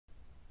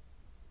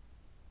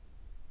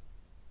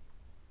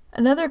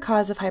Another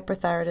cause of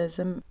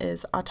hyperthyroidism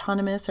is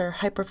autonomous or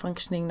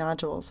hyperfunctioning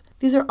nodules.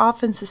 These are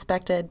often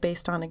suspected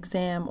based on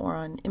exam or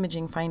on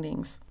imaging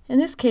findings. In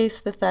this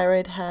case, the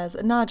thyroid has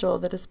a nodule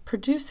that is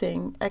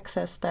producing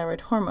excess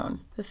thyroid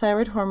hormone. The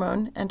thyroid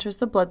hormone enters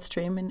the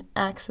bloodstream and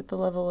acts at the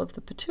level of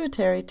the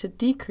pituitary to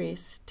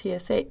decrease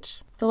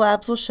TSH. The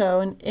labs will show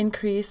an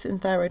increase in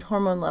thyroid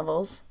hormone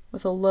levels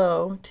with a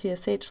low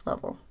TSH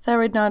level.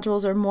 Thyroid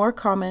nodules are more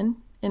common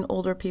in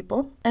older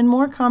people and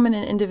more common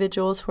in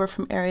individuals who are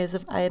from areas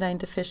of iodine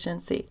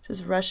deficiency, such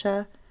as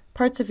Russia,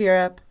 parts of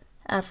Europe,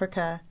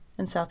 Africa,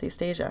 and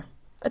Southeast Asia.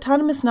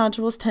 Autonomous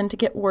nodules tend to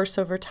get worse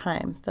over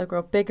time. They'll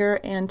grow bigger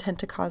and tend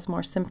to cause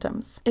more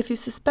symptoms. If you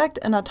suspect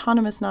an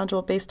autonomous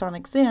nodule based on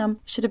exam, you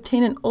should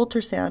obtain an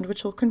ultrasound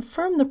which will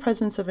confirm the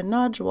presence of a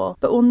nodule,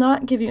 but will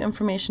not give you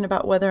information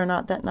about whether or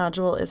not that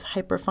nodule is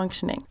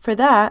hyperfunctioning. For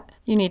that,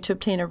 you need to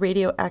obtain a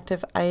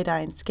radioactive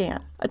iodine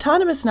scan.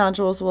 Autonomous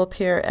nodules will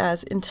appear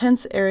as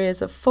intense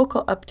areas of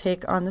focal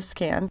uptake on the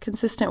scan,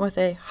 consistent with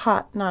a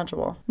hot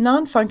nodule.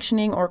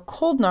 Non-functioning or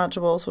cold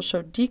nodules will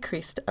show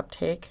decreased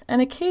uptake,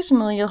 and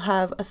occasionally you'll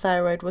have a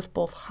thyroid with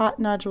both hot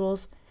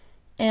nodules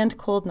and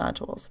cold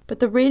nodules. But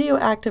the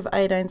radioactive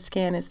iodine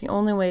scan is the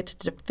only way to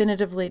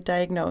definitively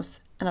diagnose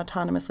an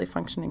autonomously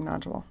functioning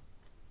nodule.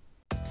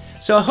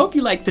 So I hope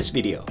you liked this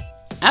video.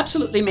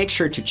 Absolutely make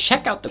sure to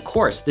check out the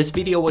course this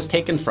video was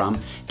taken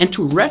from and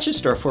to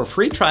register for a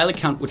free trial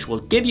account which will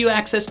give you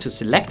access to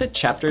selected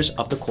chapters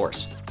of the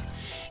course.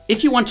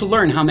 If you want to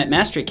learn how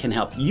MedMastery can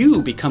help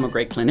you become a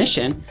great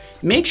clinician,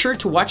 make sure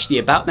to watch the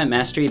About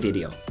MedMastery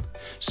video.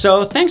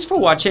 So thanks for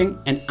watching,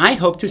 and I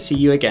hope to see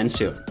you again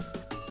soon.